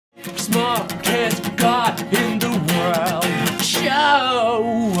smartest guy in the world.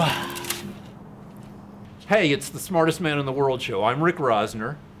 Show! Hey, it's the Smartest Man in the World show. I'm Rick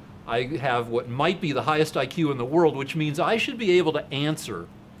Rosner. I have what might be the highest IQ in the world, which means I should be able to answer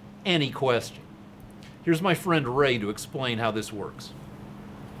any question. Here's my friend Ray to explain how this works.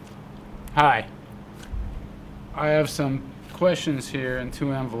 Hi. I have some questions here in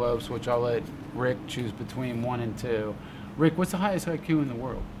 2 envelopes, which I'll let Rick choose between 1 and 2. Rick, what's the highest IQ in the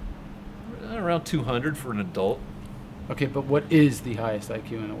world? Around 200 for an adult. Okay, but what is the highest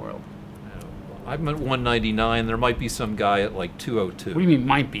IQ in the world? I'm at 199. There might be some guy at like 202. What do you mean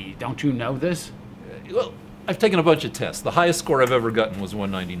might be? Don't you know this? Well, I've taken a bunch of tests. The highest score I've ever gotten was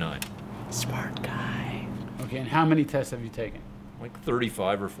 199. Smart guy. Okay, and how many tests have you taken? Like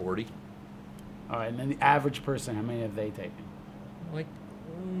 35 or 40. All right, and then the average person, how many have they taken? Like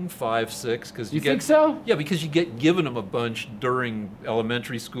 5, 6. Cause you think so? Yeah, because you get given them a bunch during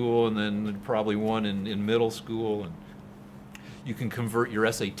elementary school and then probably one in middle school. And you can convert your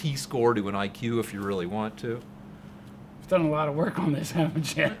SAT score to an IQ if you really want to. You've done a lot of work on this,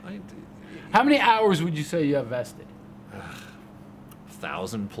 haven't you? How many hours would you say you have vested?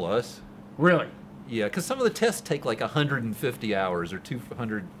 1,000 plus. Really? Yeah, because some of the tests take like 150 hours or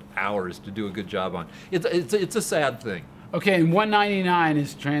 200 hours to do a good job on. It's a sad thing. Okay, and 199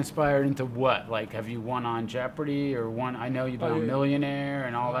 is transpired into what? Like, have you won on Jeopardy or won? I know you've been on Millionaire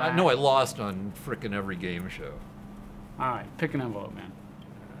and all that. No, I lost on frickin' every game show. All right, pick an envelope, man.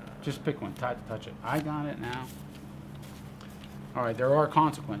 Just pick one. Touch it. I got it now. All right, there are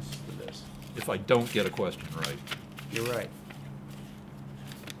consequences to this. If I don't get a question right. You're right.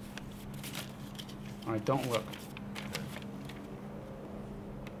 All right, don't look.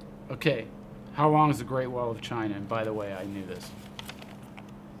 Okay, how long is the Great Wall of China? And by the way, I knew this.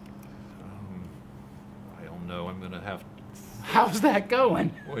 I don't know. I'm going to have... How's that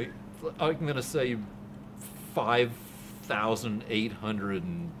going? Wait, I'm going to say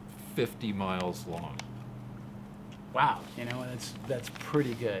 5,850 miles long. Wow, you know, that's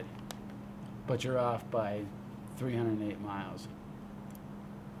pretty good. But you're off by 308 miles.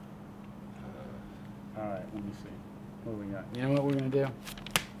 All right, let me see. What do we got? You know what we're going to do?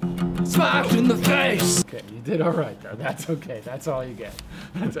 Smash in the face! Okay, you did all right, though. That's okay. That's all you get.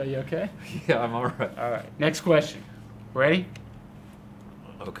 Are you okay? Yeah, I'm all right. All right, next question. Ready?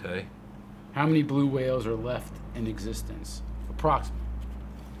 Okay. How many blue whales are left in existence? Approximately.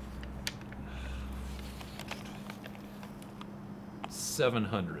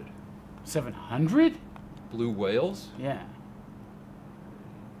 700. 700? Blue whales? Yeah.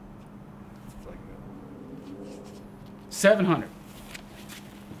 700.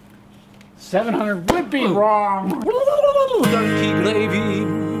 700 would be wrong.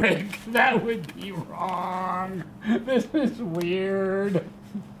 That would be wrong. This is weird.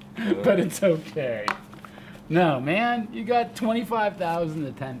 But it's okay. No, man, you got 25,000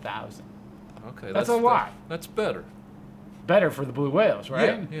 to 10,000. Okay, that's a lot. That's better. Better for the blue whales,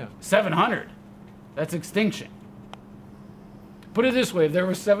 right? Yeah, yeah. 700. That's extinction. Put it this way, if there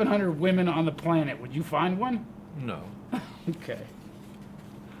were 700 women on the planet, would you find one? No. Okay.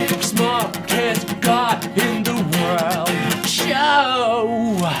 Smart